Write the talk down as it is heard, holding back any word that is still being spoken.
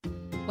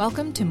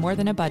Welcome to More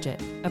Than a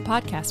Budget, a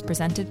podcast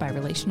presented by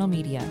Relational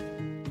Media.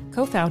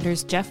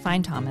 Co-founders Jeff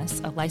Fine-Thomas,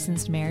 a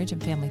licensed marriage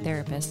and family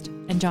therapist,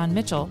 and John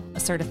Mitchell, a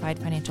certified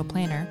financial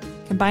planner,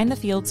 combine the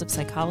fields of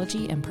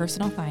psychology and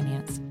personal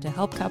finance to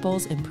help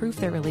couples improve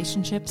their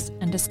relationships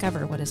and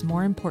discover what is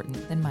more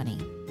important than money.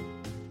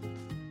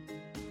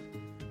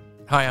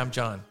 Hi, I'm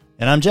John.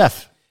 And I'm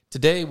Jeff.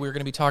 Today we're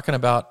going to be talking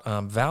about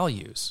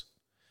values.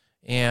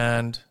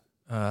 And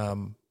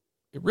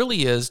it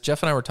really is,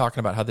 Jeff and I were talking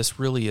about how this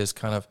really is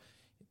kind of,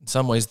 in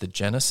some ways, the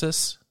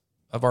genesis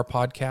of our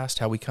podcast,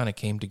 how we kind of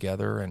came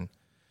together and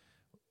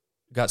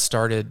got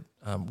started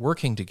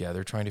working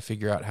together, trying to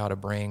figure out how to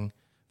bring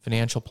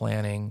financial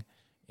planning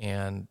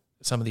and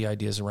some of the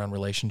ideas around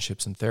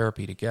relationships and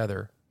therapy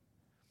together.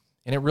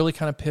 And it really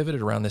kind of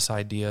pivoted around this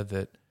idea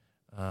that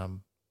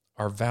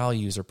our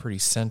values are pretty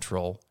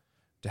central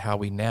to how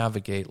we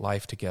navigate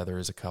life together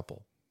as a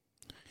couple.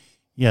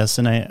 Yes,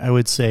 and I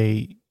would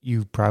say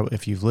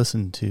if you've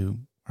listened to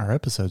our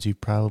episodes,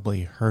 you've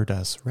probably heard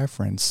us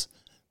reference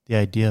the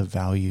idea of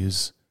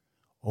values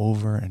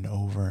over and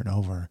over and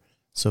over.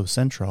 So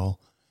central.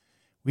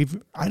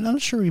 I'm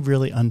not sure we've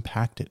really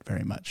unpacked it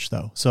very much,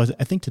 though. So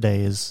I think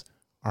today is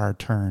our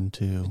turn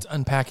to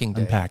unpack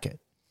it.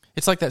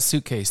 It's like that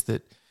suitcase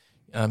that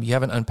you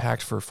haven't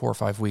unpacked for 4 or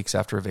 5 weeks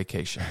after a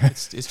vacation.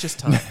 It's just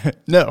time.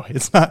 No,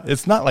 it's not.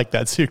 It's not like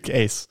that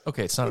suitcase.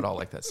 Okay, it's not at all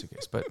like that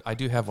suitcase, but I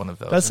do have one of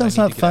those. That sounds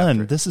not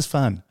fun. This is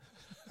fun.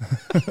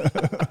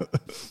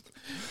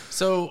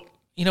 So,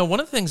 one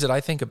of the things that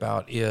I think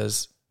about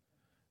is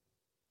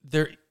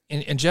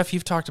and Jeff,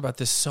 you've talked about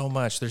this so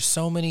much. There's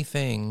so many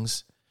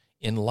things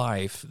in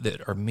life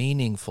that are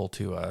meaningful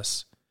to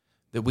us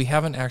that we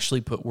haven't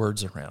actually put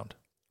words around.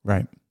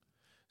 Right.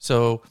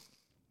 So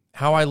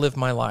how I live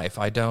my life,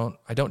 I don't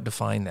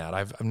define that.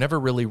 I've never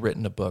really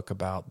written a book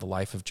about the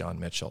life of John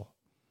Mitchell.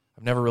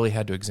 I've never really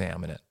had to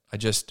examine it. I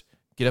just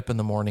get up in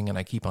the morning and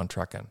I keep on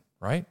trucking,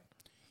 right?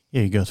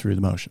 Yeah, you go through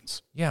the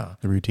motions. Yeah.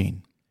 The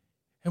routine.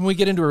 And when we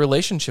get into a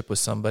relationship with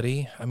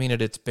somebody,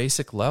 at its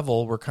basic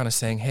level, we're kind of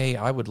saying, hey,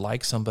 I would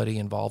like somebody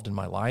involved in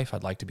my life.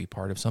 I'd like to be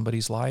part of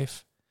somebody's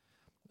life.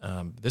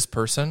 This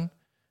person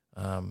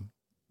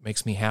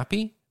makes me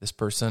happy. This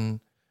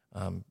person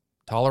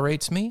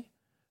tolerates me.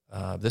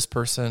 This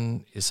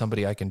person is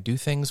somebody I can do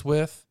things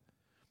with.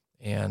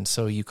 And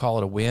so you call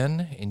it a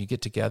win, and you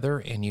get together,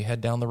 and you head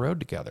down the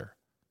road together.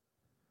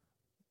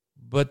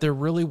 But there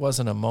really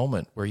wasn't a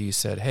moment where you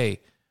said, hey,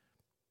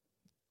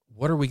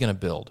 what are we going to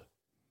build?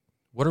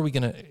 What are we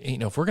going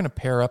to, if we're going to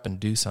pair up and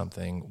do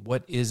something,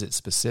 what is it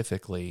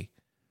specifically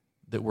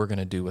that we're going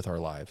to do with our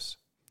lives?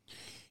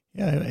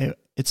 Yeah,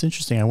 it's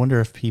interesting. I wonder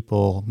if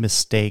people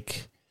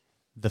mistake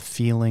the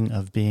feeling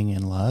of being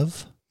in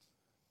love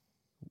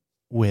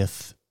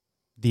with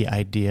the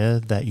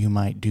idea that you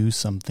might do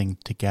something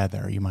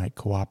together. You might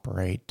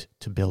cooperate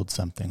to build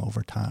something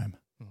over time.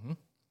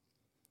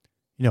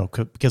 Mm-hmm.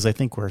 Because I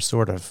think we're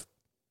sort of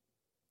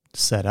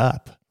set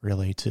up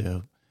really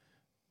to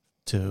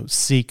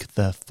seek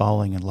the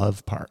falling in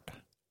love part.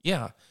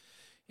 Yeah.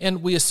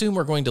 And we assume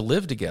we're going to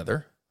live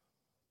together.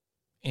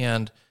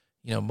 And,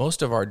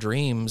 most of our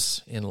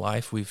dreams in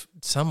life, we've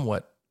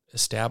somewhat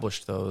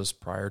established those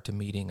prior to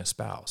meeting a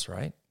spouse,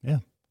 right? Yeah.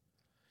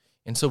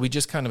 And so we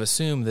just kind of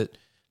assume that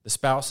the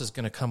spouse is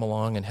going to come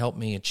along and help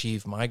me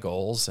achieve my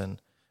goals,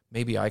 and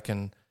maybe I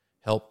can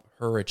help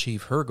her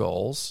achieve her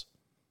goals,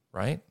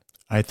 right?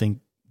 I think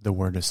the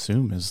word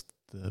assume is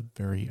the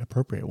very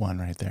appropriate one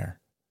right there.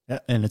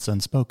 And it's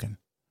unspoken.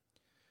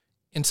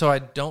 And so I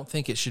don't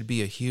think it should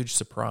be a huge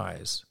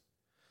surprise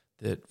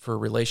that for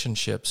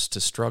relationships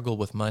to struggle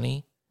with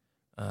money,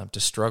 to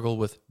struggle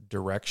with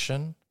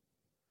direction,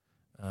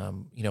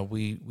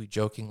 we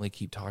jokingly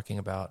keep talking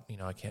about,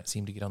 I can't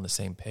seem to get on the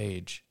same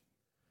page,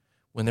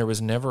 when there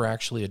was never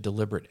actually a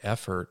deliberate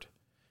effort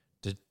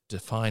to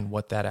define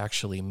what that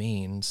actually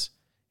means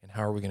and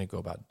how are we going to go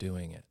about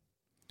doing it.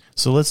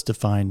 So let's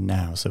define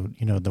now. So,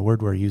 the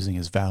word we're using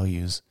is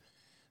values.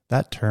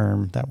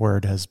 That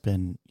word has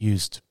been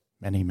used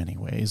many, many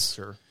ways.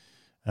 Sure.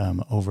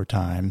 Over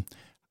time.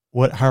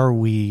 How are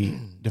we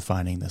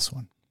defining this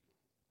one?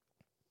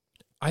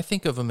 I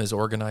think of them as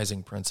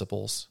organizing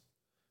principles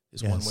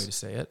is one way to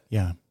say it.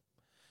 Yeah.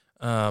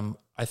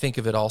 I think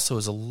of it also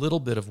as a little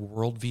bit of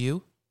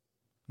worldview.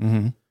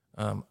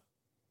 Mm-hmm.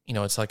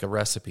 It's like a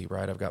recipe,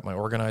 right? I've got my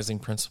organizing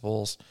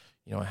principles,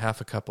 a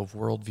half a cup of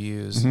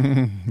worldviews.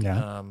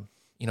 Yeah.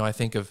 I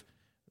think of,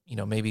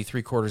 maybe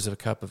 3/4 of a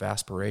cup of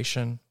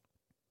aspiration.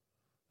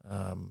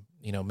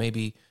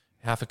 Maybe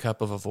half a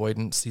cup of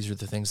avoidance. These are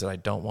the things that I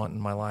don't want in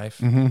my life.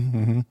 Mm-hmm,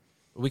 mm-hmm.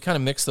 We kind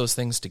of mix those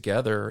things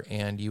together,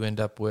 and you end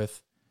up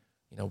with,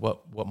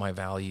 what my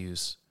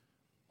values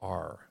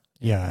are.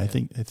 Yeah, I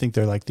think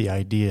they're like the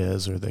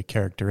ideas or the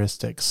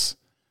characteristics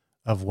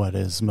of what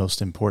is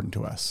most important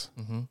to us.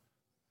 Mm-hmm.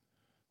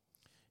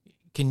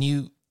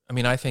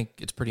 I think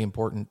it's pretty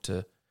important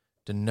to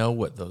know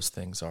what those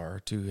things are,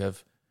 to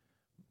have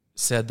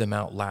said them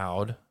out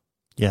loud.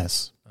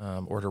 Yes.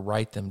 Or to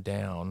write them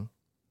down.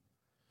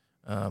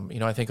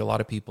 I think a lot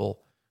of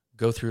people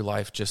go through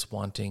life just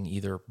wanting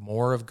either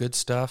more of good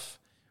stuff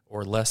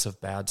or less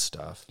of bad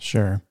stuff.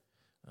 Sure.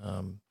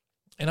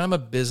 And I'm a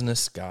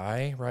business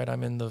guy, right?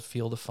 I'm in the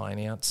field of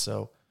finance,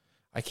 so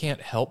I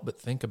can't help but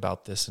think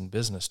about this in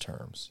business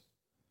terms.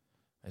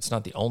 It's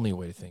not the only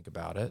way to think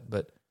about it,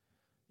 but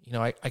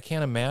I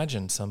can't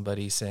imagine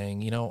somebody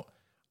saying,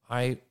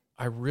 I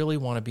really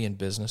want to be in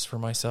business for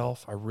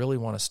myself. I really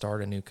want to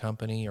start a new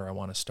company, or I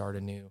want to start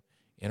a new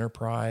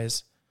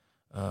enterprise.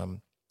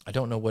 I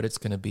don't know what it's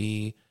going to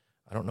be.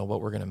 I don't know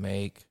what we're going to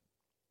make,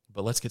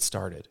 but let's get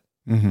started.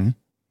 Mm-hmm.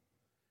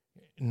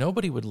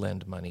 Nobody would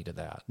lend money to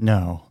that.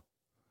 No.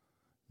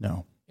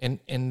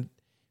 And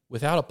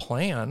without a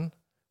plan,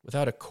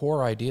 without a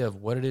core idea of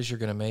what it is you're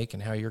going to make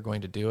and how you're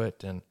going to do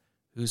it and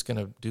who's going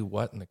to do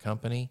what in the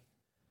company,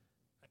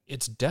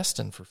 it's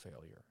destined for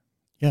failure.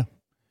 Yeah.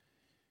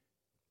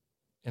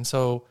 And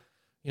so,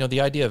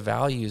 the idea of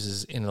values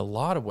is, in a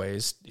lot of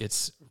ways,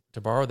 it's,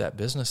 to borrow that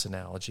business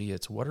analogy,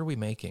 it's what are we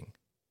making?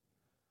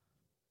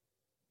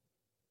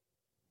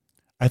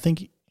 I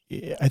think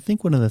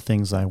one of the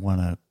things I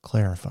want to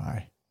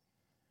clarify,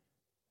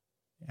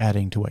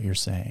 adding to what you're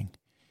saying,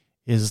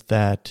 is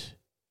that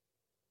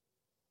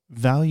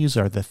values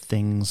are the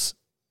things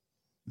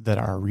that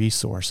our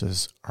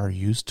resources are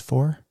used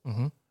for,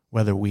 mm-hmm.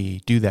 whether we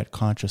do that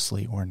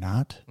consciously or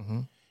not.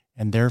 Mm-hmm.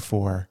 And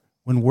therefore,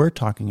 when we're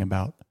talking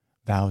about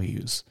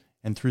values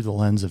and through the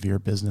lens of your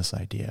business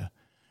idea,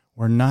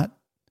 we're not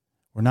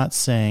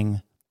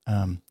saying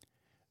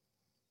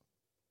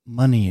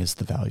money is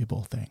the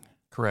valuable thing.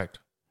 Correct.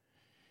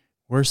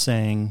 We're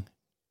saying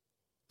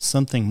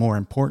something more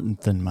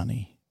important than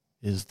money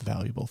is the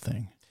valuable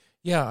thing.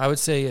 Yeah, I would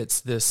say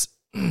it's this.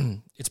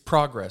 It's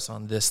progress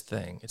on this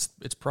thing.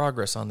 It's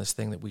progress on this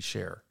thing that we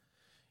share.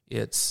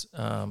 It's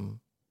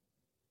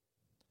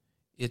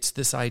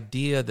this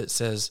idea that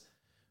says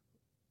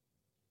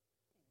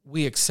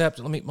we accept.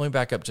 Let me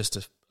back up just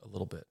a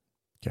little bit.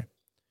 Okay.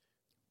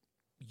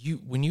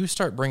 When you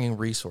start bringing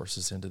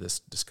resources into this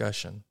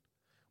discussion,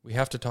 we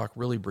have to talk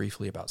really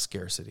briefly about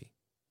scarcity,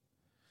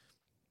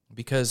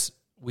 because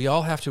we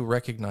all have to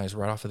recognize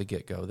right off of the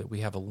get-go that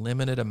we have a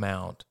limited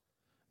amount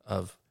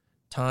of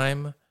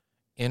time,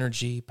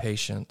 energy,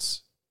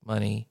 patience,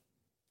 money,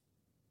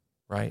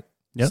 right?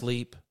 Yep.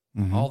 Sleep,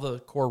 Mm-hmm. all the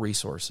core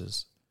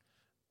resources.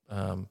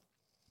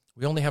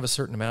 We only have a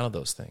certain amount of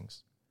those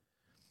things.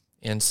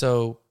 And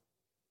so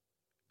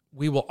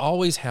we will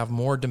always have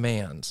more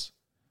demands.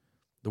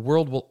 The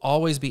world will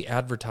always be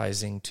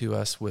advertising to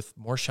us with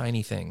more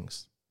shiny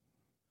things.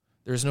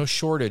 There's no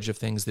shortage of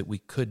things that we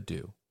could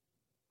do,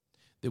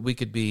 that we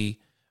could be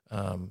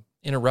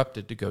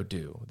interrupted to go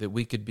do, that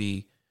we could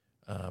be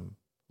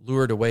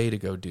lured away to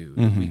go do,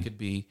 that we could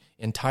be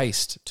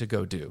enticed to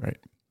go do. Right.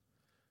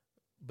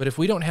 But if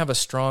we don't have a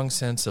strong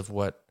sense of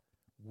what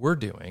we're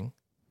doing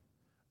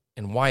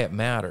and why it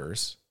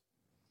matters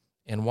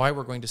and why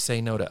we're going to say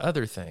no to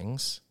other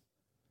things,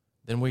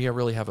 then we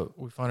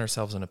find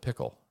ourselves in a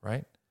pickle,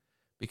 right?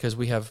 Because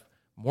we have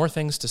more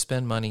things to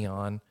spend money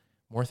on,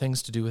 more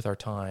things to do with our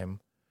time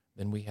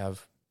than we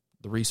have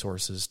the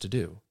resources to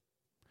do.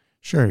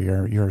 Sure,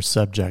 you're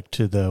subject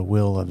to the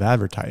will of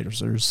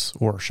advertisers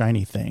or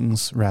shiny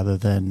things rather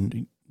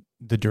than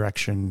the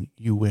direction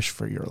you wish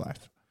for your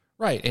life.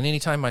 Right. And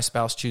anytime my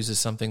spouse chooses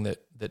something that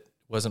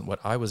wasn't what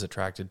I was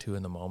attracted to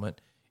in the moment,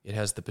 it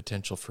has the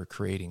potential for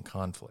creating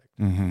conflict.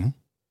 Mm-hmm.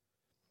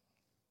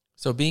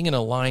 So being in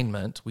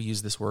alignment, we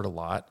use this word a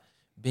lot,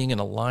 being in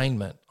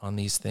alignment on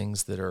these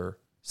things that are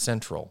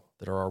central,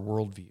 that are our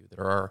worldview, that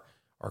are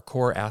our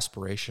core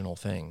aspirational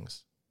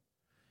things,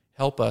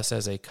 help us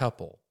as a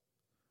couple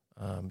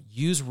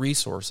use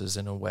resources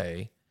in a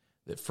way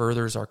that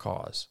furthers our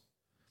cause.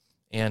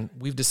 And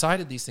we've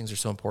decided these things are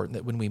so important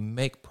that when we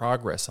make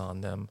progress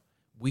on them,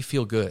 we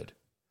feel good.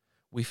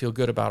 We feel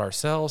good about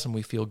ourselves, and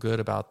we feel good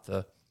about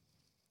the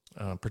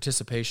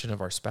participation of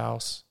our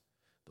spouse,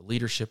 the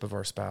leadership of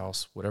our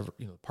spouse, whatever,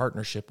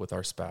 partnership with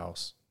our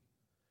spouse.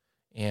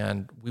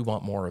 And we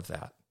want more of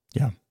that.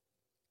 Yeah.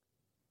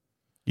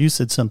 You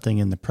said something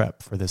in the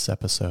prep for this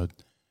episode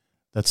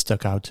that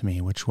stuck out to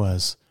me, which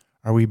was,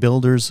 are we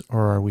builders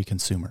or are we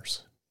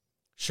consumers?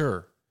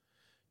 Sure.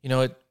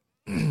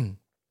 The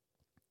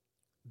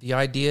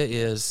idea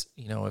is,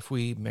 if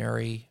we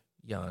marry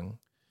young,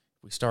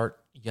 if we start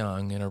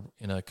young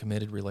in a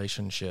committed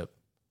relationship,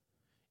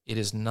 it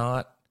is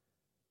not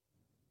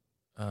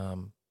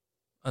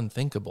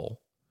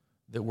unthinkable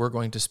that we're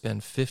going to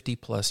spend 50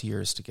 plus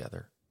years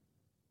together.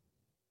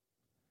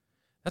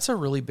 That's a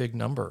really big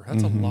number.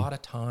 That's a lot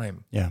of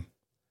time. Yeah.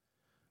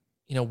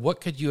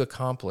 What could you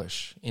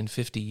accomplish in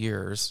 50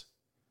 years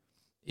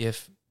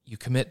if you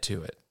commit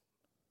to it?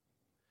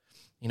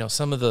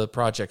 Some of the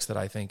projects that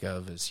I think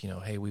of is,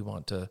 hey, we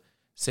want to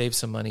save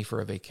some money for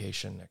a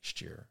vacation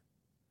next year.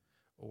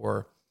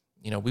 Or,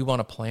 we want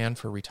to plan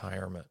for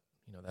retirement.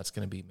 That's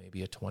going to be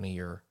maybe a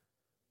 20-year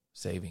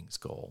savings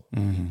goal,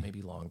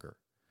 maybe longer.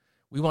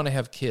 We want to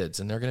have kids,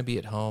 and they're going to be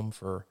at home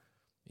for,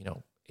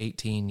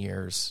 18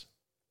 years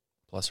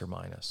plus or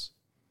minus.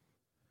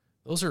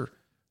 Those are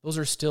those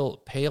are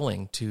still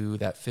paling to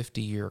that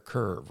 50-year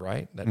curve,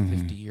 right? That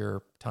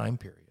 50-year time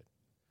period.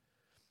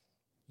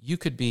 You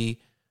could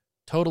be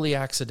totally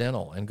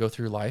accidental and go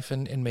through life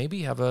and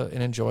maybe have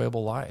an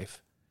enjoyable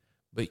life.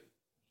 But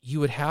you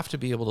would have to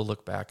be able to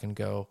look back and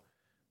go,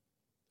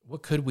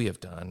 what could we have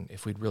done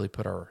if we'd really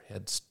put our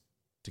heads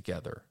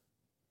together?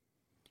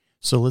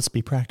 So let's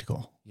be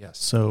practical. Yes.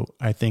 So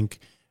I think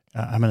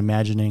I'm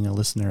imagining a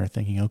listener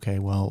thinking, okay,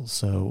 well,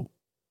 so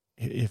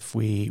if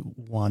we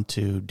want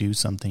to do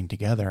something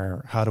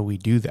together, how do we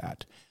do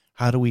that?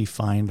 How do we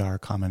find our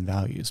common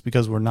values?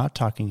 Because we're not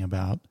talking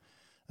about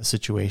a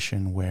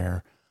situation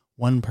where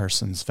one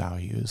person's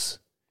values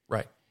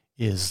Right.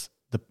 is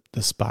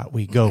the spot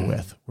we go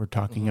with. We're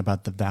talking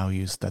about the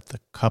values that the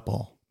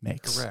couple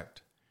makes.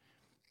 Correct.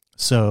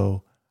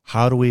 So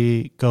how do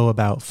we go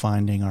about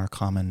finding our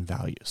common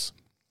values?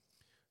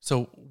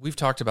 So we've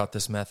talked about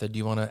this method. Do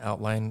you want to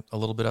outline a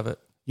little bit of it?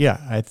 Yeah,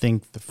 I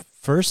think the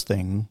first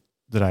thing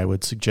that I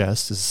would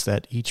suggest is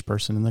that each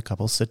person in the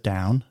couple sit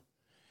down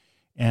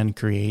and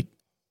create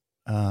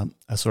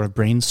a sort of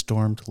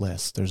brainstormed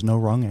list. There's no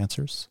wrong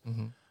answers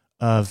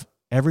of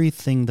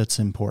everything that's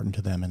important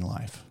to them in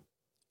life.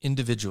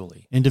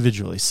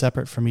 Individually,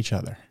 separate from each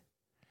other.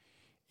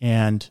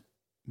 And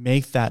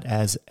make that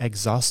as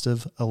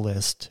exhaustive a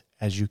list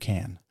as you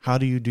can. How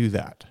do you do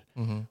that?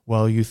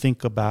 Well, you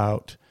think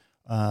about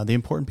the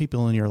important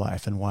people in your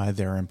life and why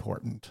they're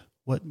important.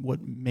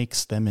 What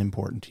makes them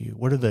important to you?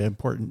 What are the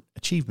important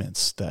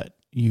achievements that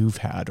you've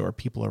had or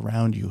people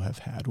around you have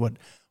had?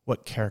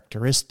 What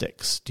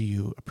characteristics do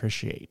you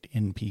appreciate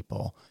in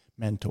people,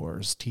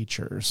 mentors,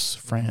 teachers,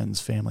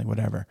 friends, family,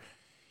 whatever?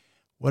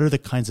 What are the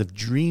kinds of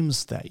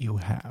dreams that you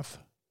have?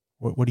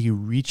 What are you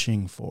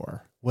reaching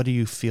for? What do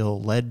you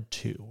feel led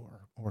to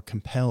or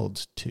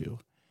compelled to?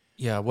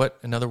 Yeah,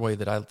 another way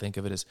that I think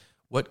of it is,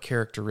 what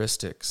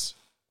characteristics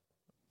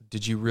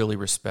did you really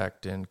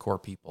respect in core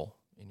people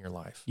in your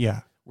life?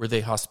 Yeah. Were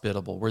they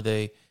hospitable? Were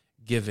they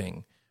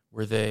giving?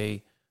 Were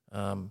they,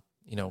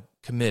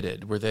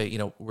 committed? Were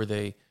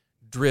they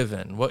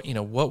driven?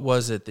 What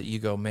was it that you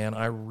go, man,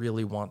 I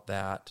really want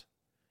that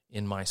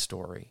in my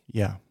story?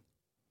 Yeah.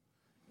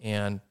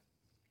 And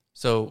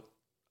so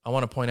I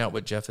want to point out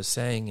what Jeff is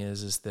saying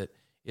is that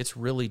it's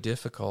really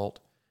difficult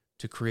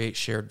to create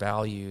shared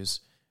values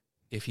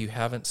if you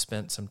haven't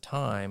spent some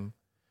time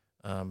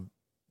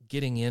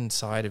getting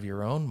inside of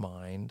your own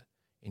mind,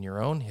 in your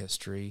own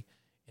history,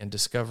 and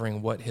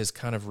discovering what has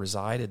kind of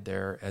resided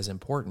there as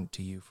important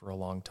to you for a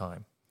long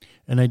time.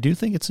 And I do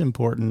think it's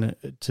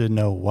important to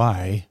know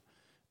why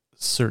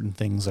certain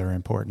things are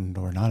important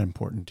or not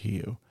important to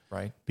you.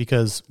 Right.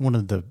 Because one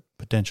of the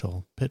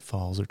potential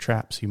pitfalls or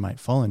traps you might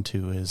fall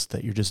into is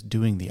that you're just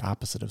doing the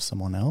opposite of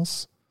someone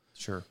else.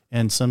 Sure.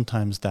 And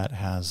sometimes that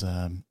has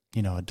a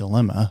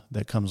dilemma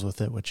that comes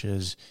with it, which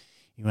is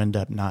you end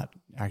up not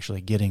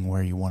actually getting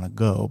where you want to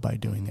go by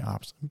doing the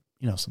opposite.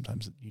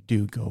 Sometimes you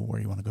do go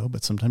where you want to go,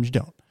 but sometimes you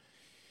don't.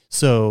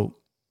 So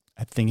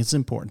I think it's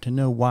important to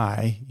know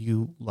why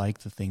you like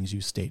the things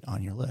you state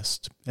on your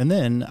list. And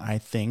then I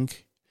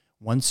think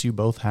once you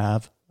both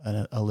have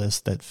a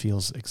list that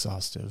feels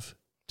exhaustive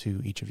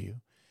to each of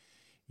you,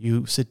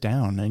 you sit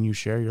down and you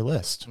share your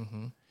list.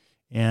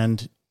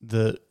 And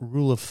the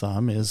rule of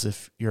thumb is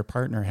if your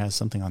partner has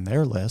something on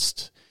their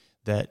list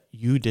that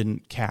you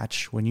didn't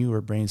catch when you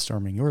were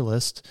brainstorming your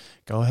list,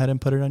 go ahead and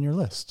put it on your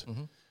list.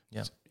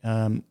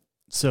 Yeah.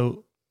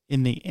 So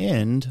in the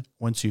end,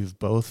 once you've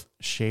both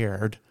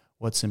shared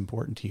what's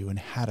important to you and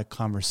had a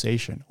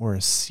conversation or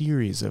a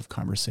series of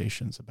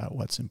conversations about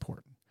what's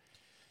important.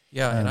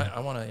 Yeah, and I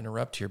want to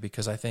interrupt here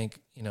because I think,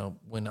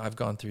 when I've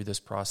gone through this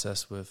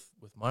process with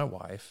my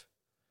wife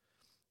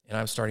and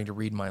I'm starting to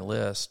read my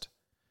list,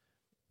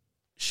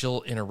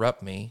 she'll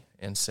interrupt me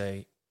and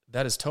say,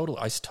 I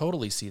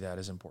totally see that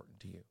as important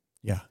to you.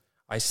 Yeah.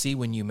 I see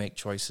when you make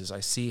choices.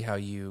 I see how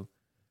you,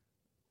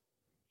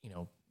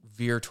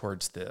 veer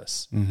towards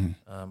this.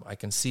 I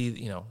can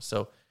see,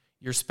 so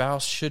your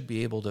spouse should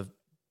be able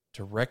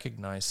to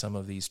recognize some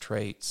of these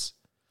traits.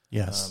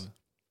 Yes.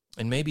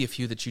 And maybe a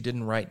few that you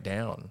didn't write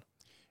down.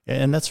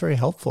 And that's very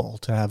helpful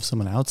to have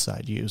someone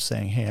outside you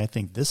saying, hey, I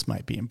think this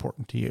might be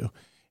important to you.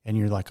 And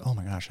you're like, oh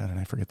my gosh, how did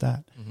I forget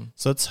that?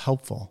 So it's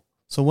helpful.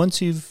 So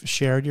once you've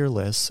shared your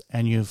lists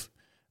and you've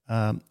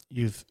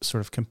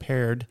sort of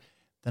compared,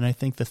 then I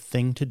think the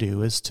thing to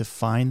do is to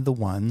find the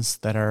ones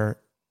that are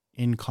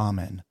in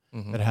common,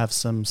 that have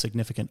some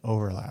significant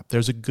overlap.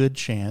 There's a good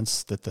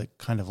chance that the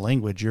kind of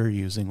language you're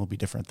using will be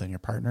different than your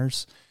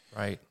partner's.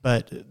 Right.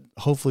 But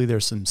hopefully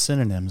there's some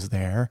synonyms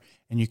there,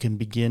 and you can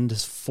begin to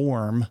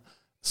form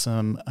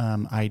some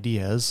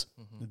ideas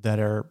that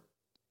are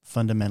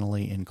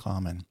fundamentally in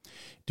common.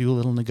 Do a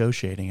little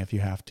negotiating if you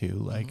have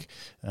to,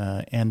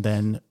 and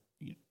then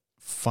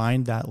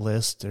find that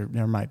list.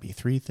 There might be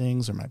 3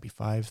 things, there might be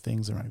 5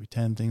 things, there might be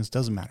 10 things.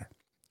 Doesn't matter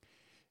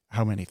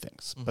how many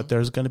things, but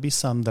there's going to be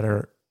some that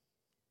are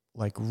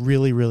like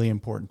really, really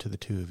important to the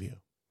two of you.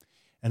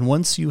 And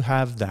once you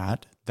have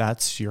that,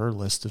 that's your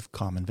list of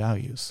common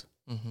values.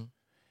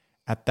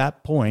 At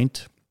that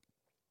point,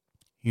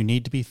 you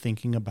need to be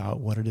thinking about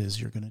what it is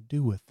you're going to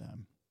do with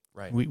them.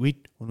 Right. When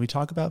we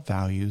talk about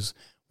values,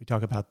 we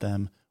talk about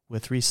them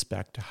with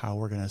respect to how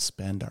we're going to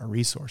spend our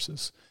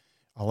resources.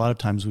 A lot of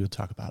times we will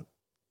talk about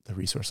the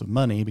resource of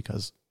money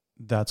because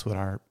that's what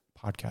our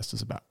podcast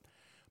is about.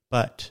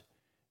 But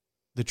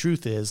the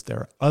truth is there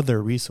are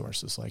other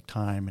resources like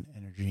time and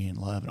energy and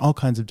love and all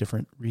kinds of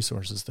different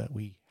resources that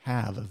we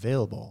have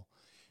available.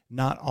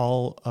 Not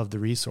all of the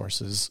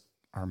resources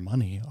are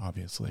money,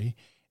 obviously.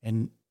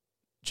 And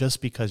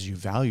just because you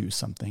value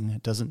something,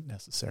 it doesn't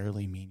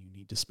necessarily mean you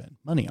need to spend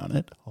money on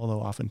it,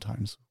 although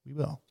oftentimes we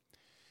will.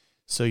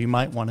 So you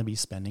might want to be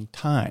spending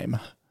time.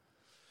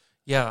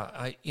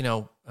 Yeah,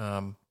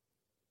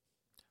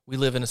 we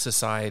live in a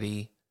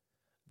society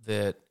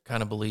that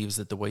kind of believes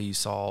that the way you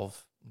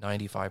solve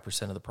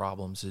 95% of the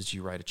problems is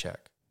you write a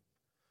check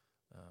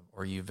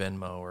or you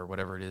Venmo or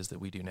whatever it is that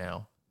we do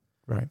now.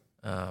 Right.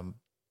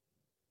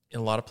 In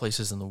a lot of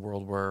places in the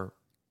world where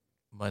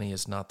money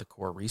is not the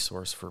core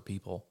resource for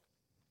people,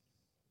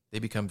 they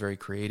become very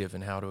creative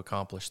in how to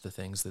accomplish the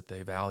things that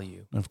they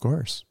value. Of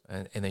course.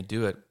 And they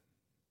do it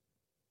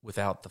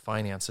without the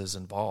finances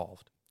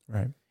involved.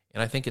 Right.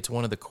 And I think it's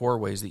one of the core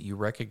ways that you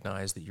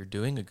recognize that you're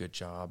doing a good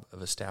job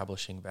of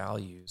establishing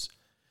values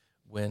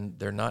when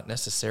they're not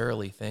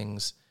necessarily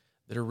things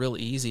that are real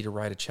easy to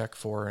write a check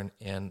for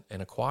and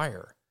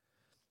acquire.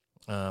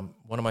 One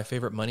of my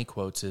favorite money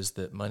quotes is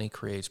that money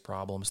creates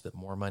problems that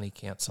more money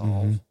can't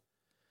solve. Mm-hmm.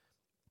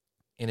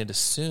 And it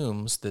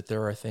assumes that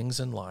there are things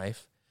in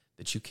life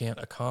that you can't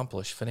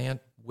accomplish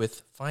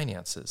with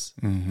finances.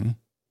 Mm-hmm.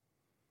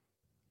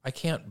 I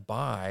can't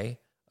buy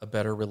a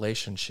better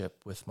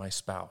relationship with my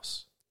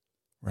spouse.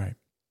 Right.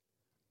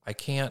 I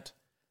can't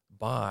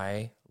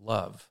buy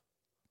love.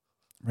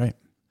 Right.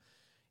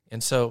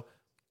 And so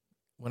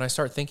when I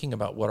start thinking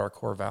about what our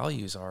core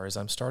values are, is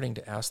I'm starting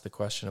to ask the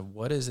question of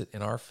what is it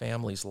in our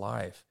family's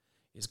life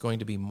is going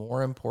to be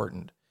more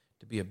important,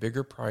 to be a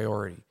bigger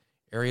priority,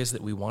 areas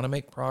that we want to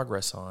make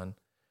progress on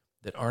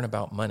that aren't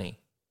about money.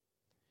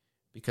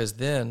 Because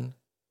then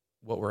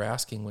what we're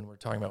asking when we're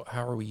talking about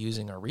how are we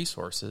using our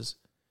resources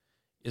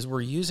is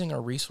we're using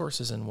our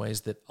resources in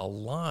ways that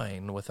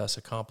align with us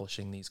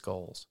accomplishing these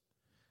goals.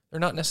 They're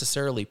not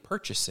necessarily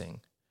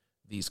purchasing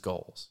these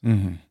goals.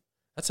 Mm-hmm.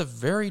 That's a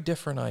very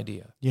different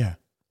idea. Yeah.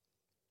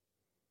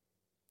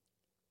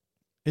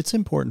 It's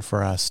important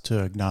for us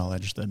to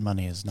acknowledge that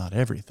money is not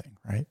everything,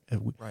 right?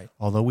 Right.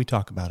 Although we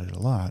talk about it a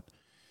lot,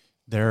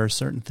 there are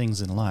certain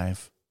things in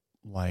life,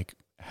 like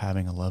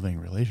having a loving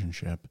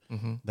relationship,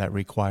 Mm-hmm. that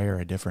require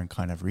a different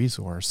kind of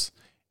resource,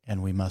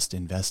 and we must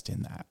invest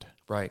in that.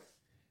 Right.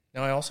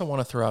 Now, I also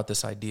want to throw out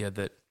this idea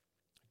that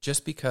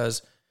just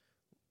because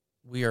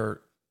we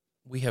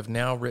have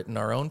now written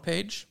our own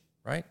page,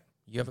 right?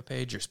 You have a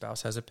page, your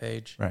spouse has a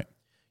page. Right.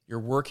 You're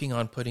working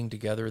on putting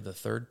together the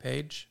third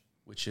page,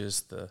 which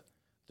is the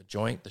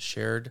joint, the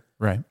shared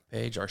Right.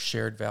 page, our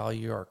shared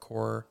value, our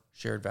core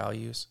shared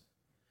values.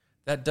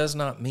 That does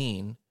not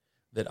mean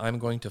that I'm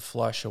going to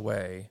flush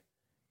away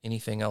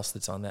anything else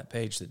that's on that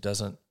page that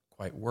doesn't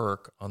quite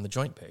work on the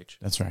joint page.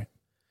 That's right.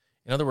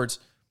 In other words,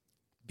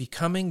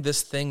 becoming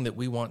this thing that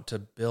we want to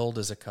build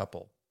as a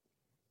couple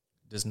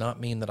does not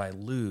mean that I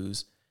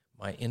lose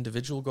my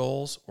individual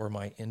goals or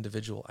my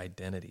individual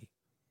identity.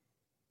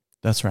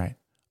 That's right.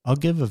 I'll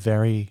give a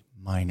very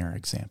minor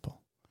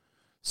example.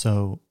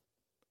 So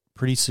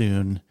pretty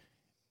soon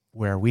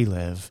where we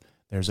live,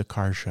 there's a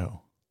car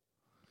show.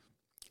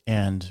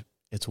 And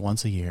it's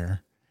once a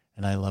year,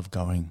 and I love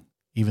going,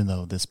 even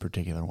though this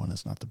particular one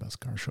is not the best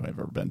car show I've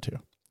ever been to.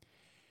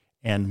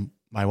 And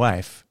my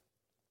wife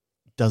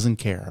doesn't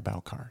care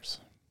about cars.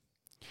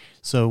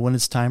 So when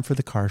it's time for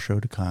the car show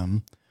to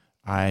come,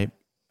 I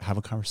have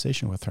a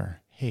conversation with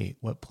her. Hey,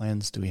 what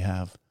plans do we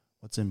have?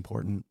 What's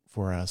important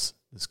for us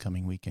this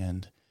coming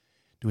weekend?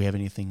 Do we have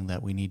anything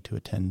that we need to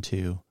attend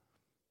to?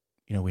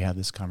 You know, we have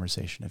this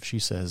conversation. If she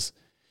says,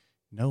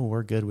 no,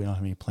 we're good, we don't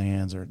have any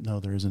plans, or no,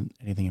 there isn't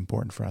anything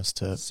important for us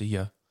to See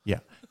ya. Yeah,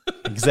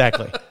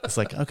 exactly. It's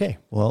like, okay,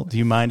 well, do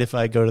you mind if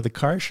I go to the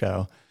car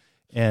show?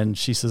 And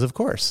she says, of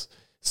course.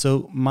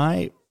 So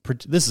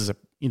this is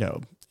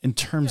in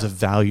terms of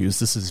values,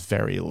 this is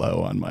very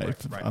low on my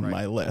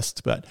my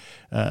list, but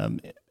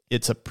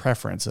it's a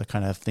preference, a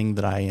kind of thing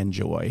that I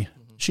enjoy.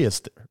 Mm-hmm. She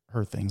has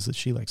her things that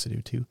she likes to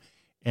do too.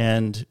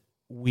 And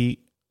we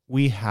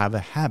have a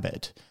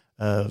habit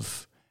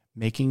of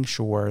making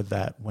sure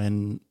that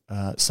when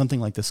something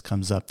like this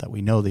comes up that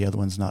we know the other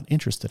one's not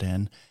interested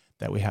in,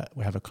 that we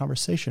have a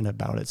conversation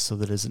about it so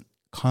that it doesn't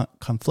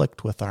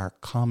conflict with our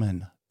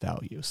common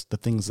values, the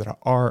things that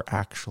are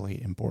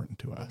actually important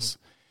to us.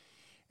 Mm-hmm.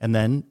 And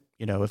then,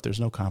 if there's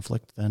no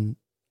conflict, then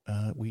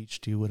we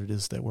each do what it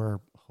is that we're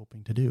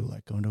hoping to do,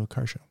 like going to a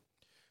car show.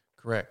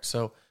 Correct.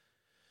 So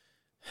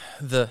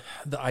the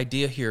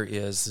idea here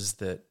is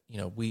that,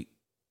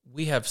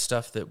 we have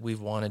stuff that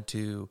we've wanted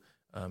to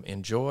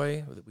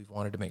enjoy, that we've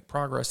wanted to make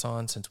progress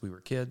on since we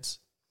were kids.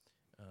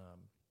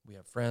 We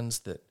have friends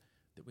that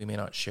we may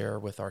not share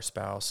with our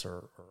spouse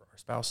or our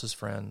spouse's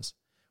friends.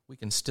 We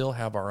can still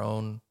have our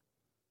own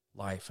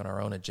life and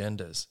our own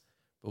agendas,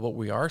 But what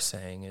we are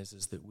saying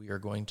is that we are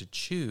going to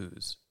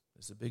choose,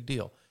 this is a big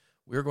deal,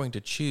 we're going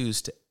to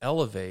choose to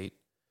elevate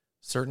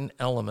certain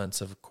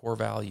elements of core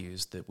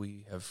values that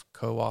we have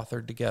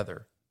co-authored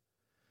together,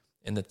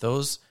 and that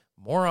those,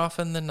 more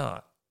often than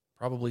not,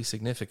 probably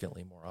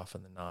significantly more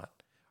often than not,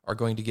 are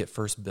going to get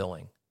first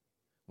billing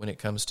when it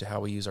comes to how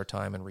we use our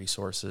time and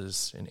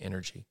resources and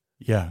energy.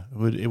 Yeah,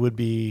 it would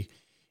be,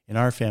 in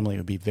our family, it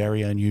would be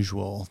very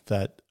unusual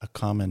that a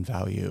common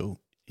value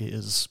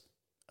is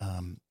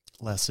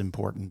less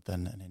important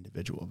than an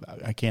individual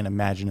value. I can't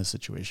imagine a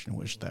situation in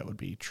which that would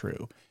be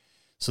true.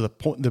 So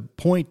the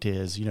point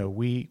is,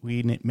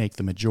 we make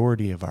the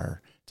majority of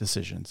our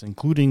decisions,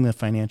 including the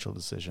financial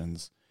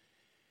decisions,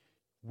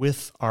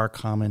 with our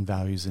common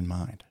values in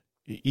mind.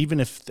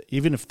 Even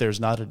if there's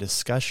not a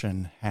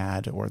discussion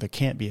had, or there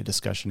can't be a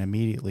discussion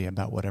immediately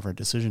about whatever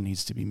decision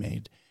needs to be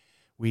made,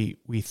 we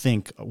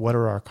think, what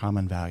are our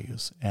common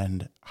values,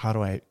 and how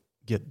do I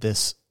get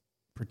this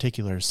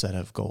particular set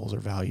of goals or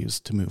values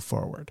to move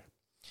forward?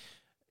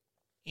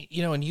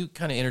 And you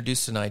kind of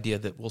introduced an idea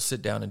that we'll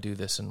sit down and do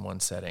this in one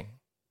setting.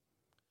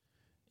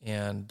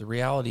 And the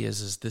reality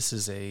is this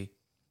is a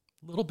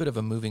little bit of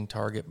a moving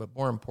target, but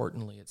more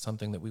importantly, it's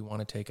something that we want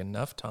to take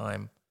enough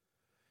time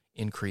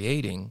in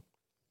creating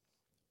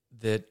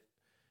that,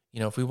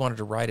 if we wanted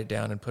to write it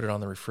down and put it on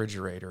the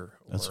refrigerator.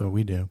 That's what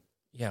we do.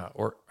 Yeah,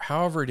 or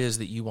however it is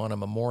that you want to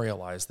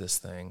memorialize this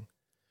thing,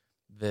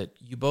 that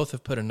you both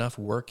have put enough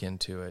work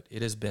into it.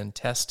 It has been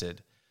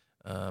tested.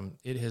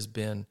 It has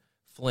been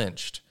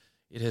flinched.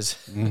 It has,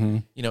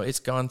 it's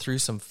gone through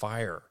some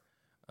fire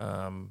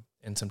and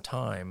some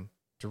time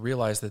to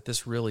realize that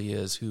this really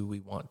is who we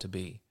want to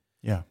be.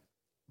 Yeah.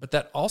 But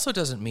that also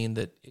doesn't mean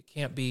that it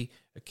can't be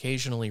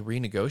occasionally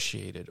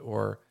renegotiated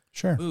or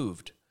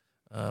moved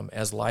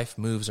as life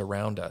moves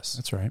around us.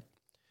 That's right.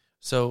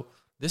 So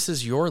this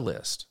is your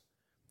list.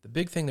 The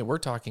big thing that we're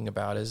talking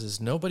about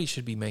is nobody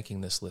should be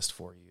making this list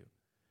for you.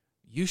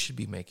 You should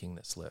be making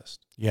this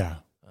list. Yeah.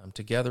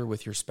 Together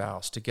with your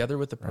spouse, together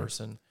with the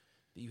person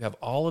that you have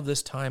all of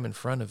this time in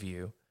front of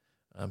you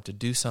to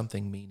do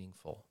something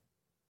meaningful.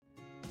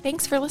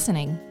 Thanks for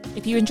listening.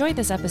 If you enjoyed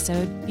this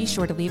episode, be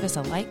sure to leave us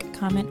a like,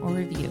 comment, or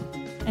review.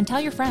 And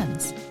tell your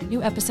friends.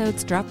 New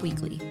episodes drop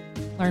weekly.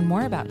 Learn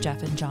more about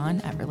Jeff and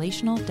John at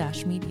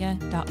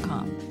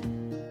relational-media.com.